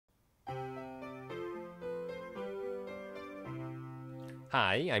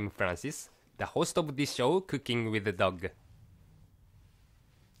Hi, I'm Francis, the host of this show, Cooking with the Dog.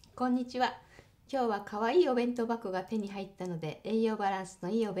 こんにちは。今日は可愛いお弁当箱が手に入ったので、栄養バランスの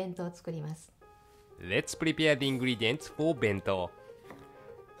いいお弁当を作ります。Let's prepare the ingredients for bento.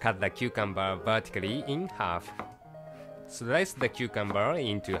 Cut the cucumber vertically in half. Slice the cucumber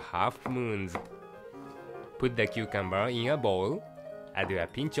into half moons. Put the cucumber in a bowl, add a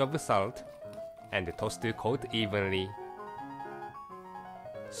pinch of salt, and toss to coat evenly.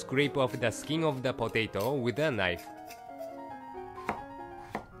 Scrape off the skin of the potato with a knife.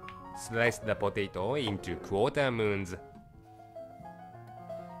 Slice the potato into quarter moons.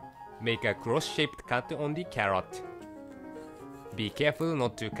 Make a cross-shaped cut on the carrot. Be careful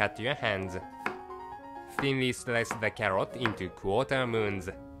not to cut your hands. Thinly slice the carrot into quarter moons.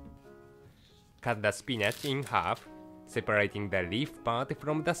 Cut the spinach in half, separating the leaf part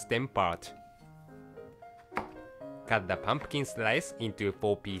from the stem part. Cut the pumpkin slice into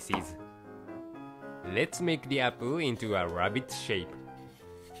 4 pieces. Let's make the apple into a rabbit shape.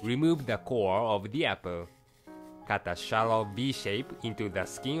 Remove the core of the apple. Cut a shallow V shape into the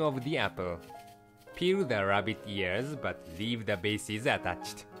skin of the apple. Peel the rabbit ears but leave the bases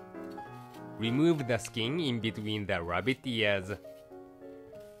attached. Remove the skin in between the rabbit ears.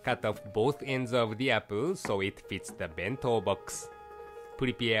 Cut off both ends of the apple so it fits the bento box.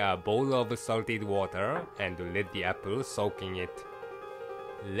 Prepare a bowl of salted water and let the apple soak in it.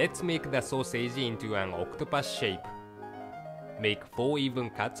 Let's make the sausage into an octopus shape. Make 4 even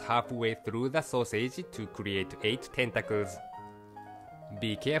cuts halfway through the sausage to create 8 tentacles.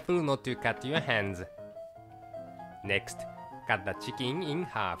 Be careful not to cut your hands. Next, cut the chicken in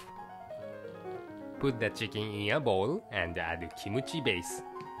half. Put the chicken in a bowl and add kimchi base.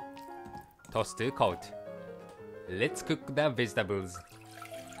 Toss to coat. Let's cook the vegetables.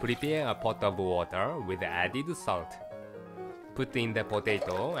 Prepare a pot of water with added salt. Put in the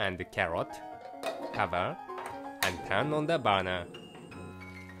potato and carrot. Cover and turn on the burner.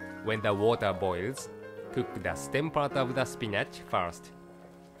 When the water boils, cook the stem part of the spinach first.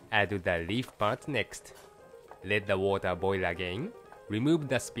 Add the leaf part next. Let the water boil again. Remove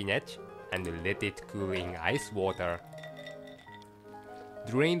the spinach and let it cool in ice water.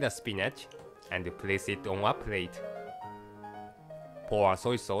 Drain the spinach and place it on a plate. Pour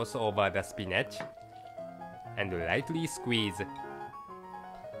soy sauce over the spinach and lightly squeeze.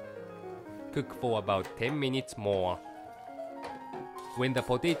 Cook for about 10 minutes more. When the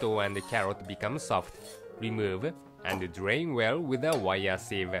potato and the carrot become soft, remove and drain well with a wire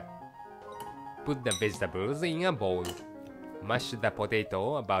sieve. Put the vegetables in a bowl. Mash the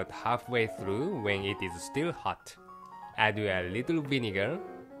potato about halfway through when it is still hot. Add a little vinegar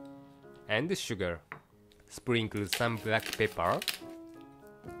and sugar. Sprinkle some black pepper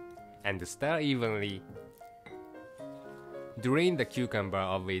and stir evenly. Drain the cucumber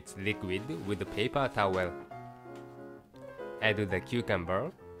of its liquid with a paper towel. Add the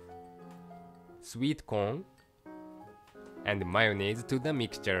cucumber, sweet corn, and mayonnaise to the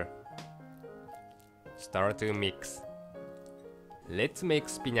mixture. Start to mix. Let's make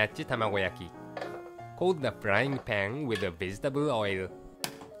spinach tamagoyaki. Coat the frying pan with vegetable oil.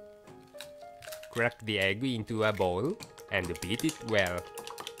 Crack the egg into a bowl and beat it well.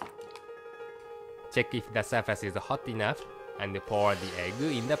 Check if the surface is hot enough and pour the egg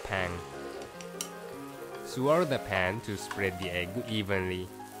in the pan. Swirl the pan to spread the egg evenly.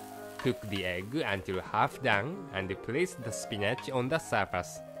 Cook the egg until half done and place the spinach on the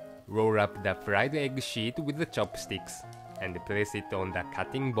surface. Roll up the fried egg sheet with the chopsticks and place it on the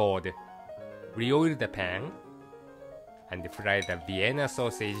cutting board. Re-oil the pan and fry the Vienna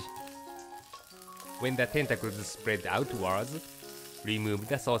sausage. When the tentacles spread outwards, remove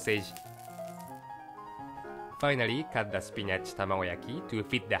the sausage. Finally, cut the spinach tamagoyaki to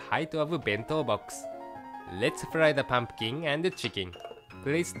fit the height of a bento box. Let's fry the pumpkin and the chicken.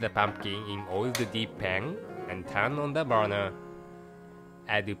 Place the pumpkin in oiled deep pan and turn on the burner.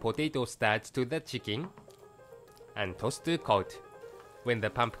 Add potato starch to the chicken and toss to coat. When the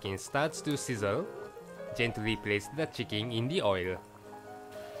pumpkin starts to sizzle, gently place the chicken in the oil.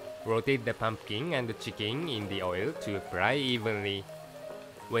 Rotate the pumpkin and the chicken in the oil to fry evenly.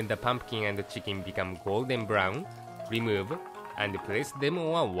 When the pumpkin and the chicken become golden brown, remove and place them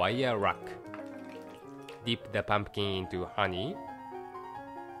on a wire rack. Dip the pumpkin into honey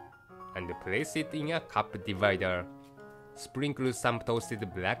and place it in a cup divider. Sprinkle some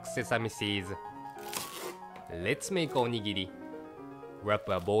toasted black sesame seeds. Let's make onigiri. Wrap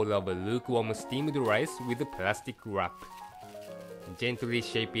a bowl of lukewarm steamed rice with a plastic wrap. Gently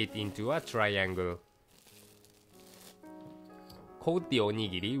shape it into a triangle. Coat the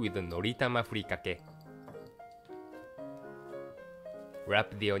onigiri with Noritama Furikake.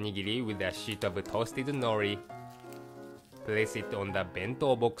 Wrap the onigiri with a sheet of toasted nori. Place it on the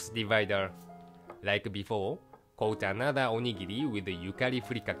bento box divider. Like before, coat another onigiri with Yukari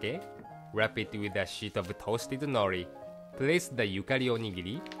Furikake. Wrap it with a sheet of toasted nori. Place the Yukari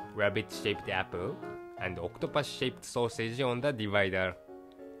onigiri, rabbit-shaped apple, and octopus-shaped sausage on the divider.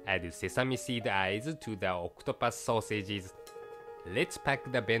 Add sesame seed eyes to the octopus sausages. Let's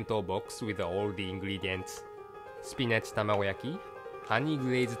pack the bento box with all the ingredients. Spinach tamagoyaki, honey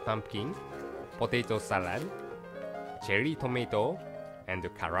glazed pumpkin, potato salad, cherry tomato, and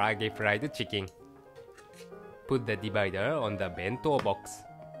karaage fried chicken. Put the divider on the bento box.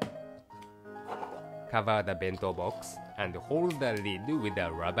 Cover the bento box and hold the lid with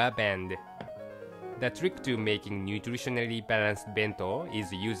a rubber band. The trick to making nutritionally balanced bento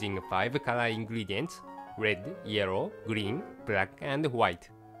is using 5 color ingredients: red, yellow, green, black, and white.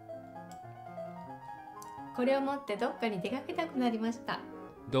 これを持ってどっかに出かけたくなりました。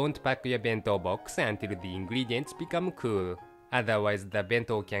 Don't pack your bento box until the ingredients become cool. Otherwise, the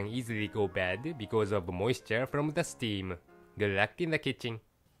bento can easily go bad because of moisture from the steam. Good luck in the kitchen.